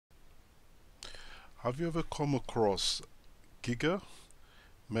Have you ever come across giga,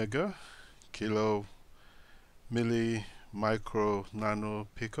 mega, kilo, milli, micro, nano,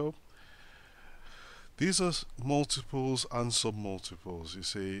 pico? These are multiples and submultiples. You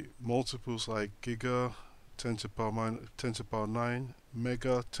see, multiples like giga, 10 to the power 10 to the power 9,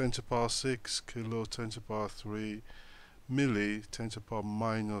 mega, 10 to the power 6, kilo, 10 to the power 3, milli, 10 to the power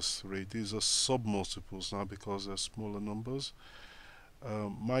minus 3. These are submultiples now because they're smaller numbers.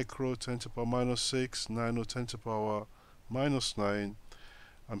 Micro, 10 to the power minus 6, nano, 10 to the power minus 9,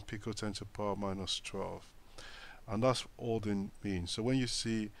 and pico, 10 to the power minus 12. And that's all they mean. So when you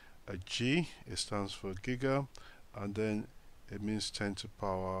see a G, it stands for giga, and then it means 10 to the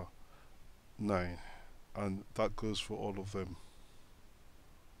power 9, and that goes for all of them.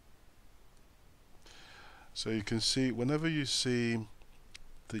 So you can see whenever you see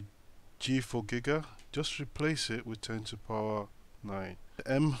the G for giga, just replace it with 10 to the power 9.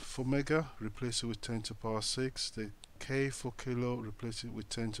 M for mega, replace it with 10 to the power 6. The K for kilo, replace it with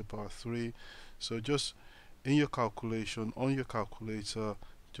 10 to the power 3. So just in your calculation, on your calculator,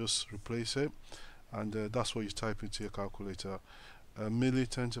 just replace it, and that's what you type into your calculator. Milli,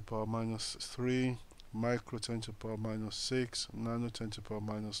 10 to the power minus 3, micro, 10 to the power minus 6, nano, 10 to the power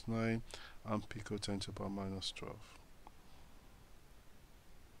minus 9, and pico, 10 to the power minus 12.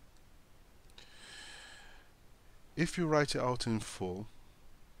 If you write it out in full,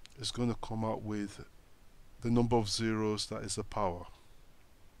 it's going to come out with the number of zeros that is the power.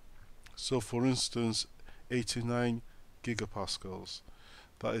 So for instance, 89 gigapascals,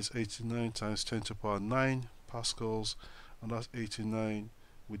 that is 89 times 10 to the power 9 pascals, and that's 89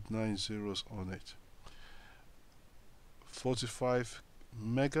 with 9 zeros on it. 45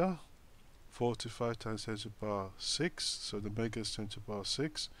 mega, 45 times 10 to the power 6, so the mega is 10 to the power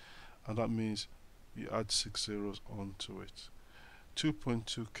 6, and that means you add 6 zeros onto it.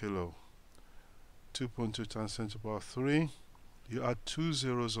 2.2 kilo, 2.2 times 10 to the power 3, you add 2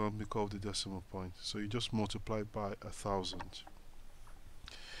 zeros on because of the decimal point, so you just multiply by 1,000.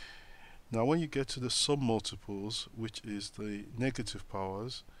 Now when you get to the submultiples, which is the negative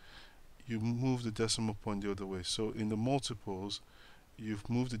powers, you move the decimal point the other way. So in the multiples, you've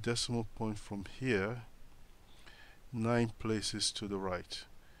moved the decimal point from here 9 places to the right.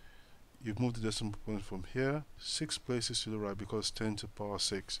 You've moved the decimal point from here 6 places to the right because 10 to the power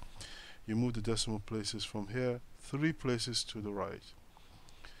 6. You move the decimal places from here 3 places to the right.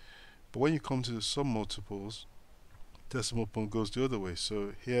 But when you come to the submultiples, decimal point goes the other way.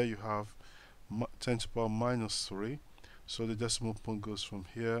 So here you have 10 to the power minus 3, so the decimal point goes from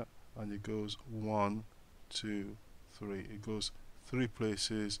here and it goes 1, 2, 3. It goes 3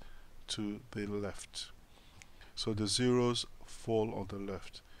 places to the left. So the zeros fall on the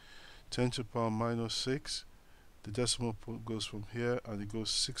left. 10 to the power minus 6, the decimal point goes from here and it goes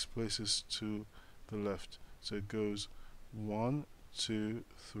 6 places to the left. So it goes 1, 2,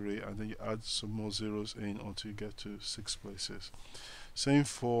 3, and then you add some more zeros in until you get to 6 places. Same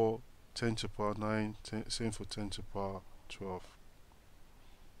for 10 to the power 9, same for 10 to the power 12.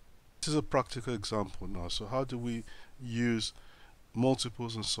 This is a practical example now. So how do we use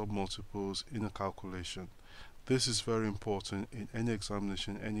multiples and submultiples in a calculation? This is very important in any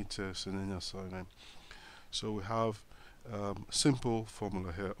examination, any test, and any assignment. So we have simple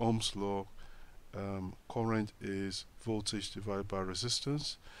formula here, Ohm's law. Current is voltage divided by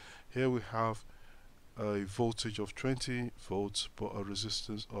resistance. Here we have a voltage of 20 volts but a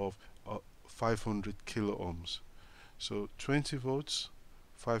resistance of 500 kilo ohms. So 20 volts,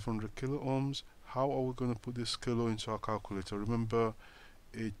 500 kilo ohms. How are we going to put this kilo into our calculator? Remember,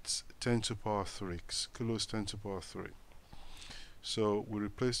 it's 10 to the power 3. Kilo is 10 to the power 3. So we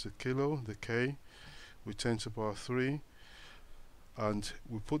replace the kilo, the K, with 10 to the power 3, and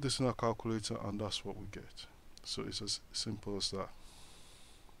we put this in our calculator, and that's what we get. So it's as simple as that.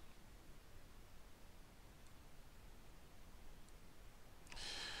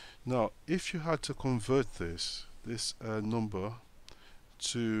 Now, if you had to convert this number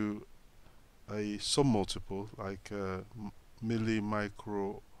to a submultiple, like milli,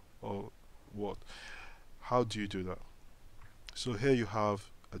 micro, or what, how do you do that? So here you have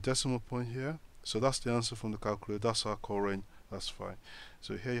a decimal point here. So that's the answer from the calculator. That's our current. That's fine.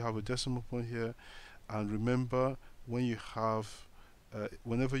 So here you have a decimal point here, and remember, when you have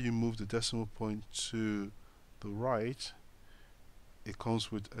whenever you move the decimal point to the right, it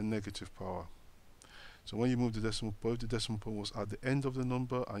comes with a negative power. So when you move the decimal point, if the decimal point was at the end of the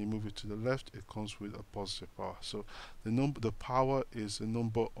number and you move it to the left, it comes with a positive power. So the power is the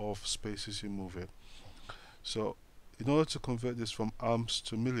number of spaces you move it. So in order to convert this from amps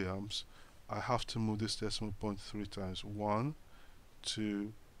to milliamps, I have to move this decimal point 3 times. 1,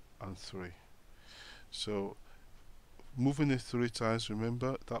 2, and 3. So moving it 3 times,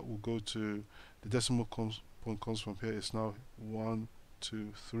 remember that will go to the decimal point comes from here. It's now 1,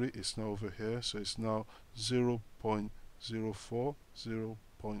 2, 3. It's now over here, so it's now 0 0.04, 0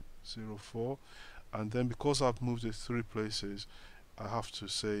 0.04, and then because I've moved it 3 places, I have to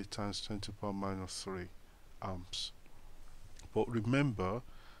say times 10 to the power minus 3 amps. But remember,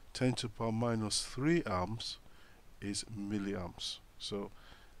 10 to the power minus 3 amps is milliamps. So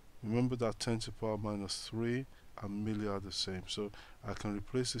remember that 10 to the power minus 3 and milli are the same. So I can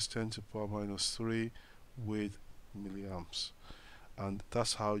replace this 10 to the power minus 3 with milliamps. And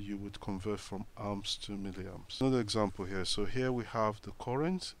that's how you would convert from amps to milliamps. Another example here. So here we have the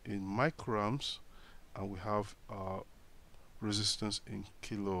current in microamps and we have our resistance in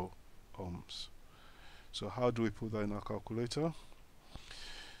kilo ohms. So how do we put that in our calculator?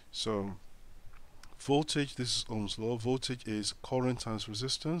 So voltage, this is Ohm's law. Voltage is current times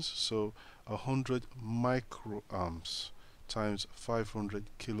resistance. So 100 microamps times 500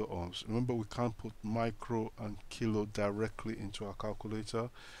 kilo ohms. Remember, we can't put micro and kilo directly into our calculator,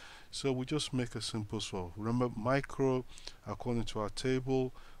 so we just make a simple solve. Remember, micro, according to our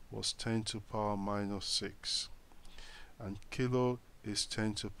table, was 10 to the power minus 6, and kilo is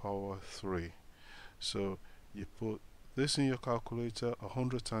 10 to the power 3. So you put this in your calculator,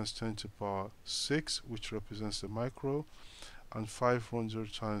 100 times 10 to the power 6, which represents the micro, and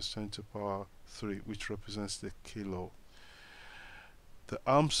 500 times 10 to the power 3, which represents the kilo. The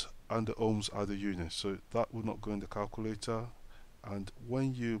amps and the ohms are the units, so that will not go in the calculator. And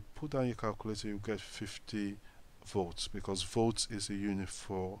when you put down your calculator, you get 50 volts, because volts is a unit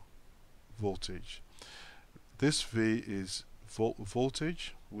for voltage. This V is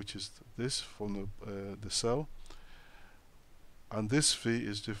voltage, which is this from the cell, and this V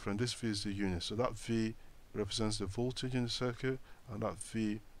is different. This V is the unit, so that V represents the voltage in the circuit, and that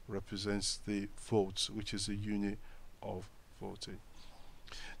V represents the volts, which is the unit of voltage.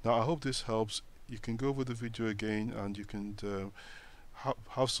 Now I hope this helps. You can go over the video again and you can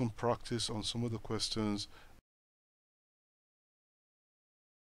have some practice on some of the questions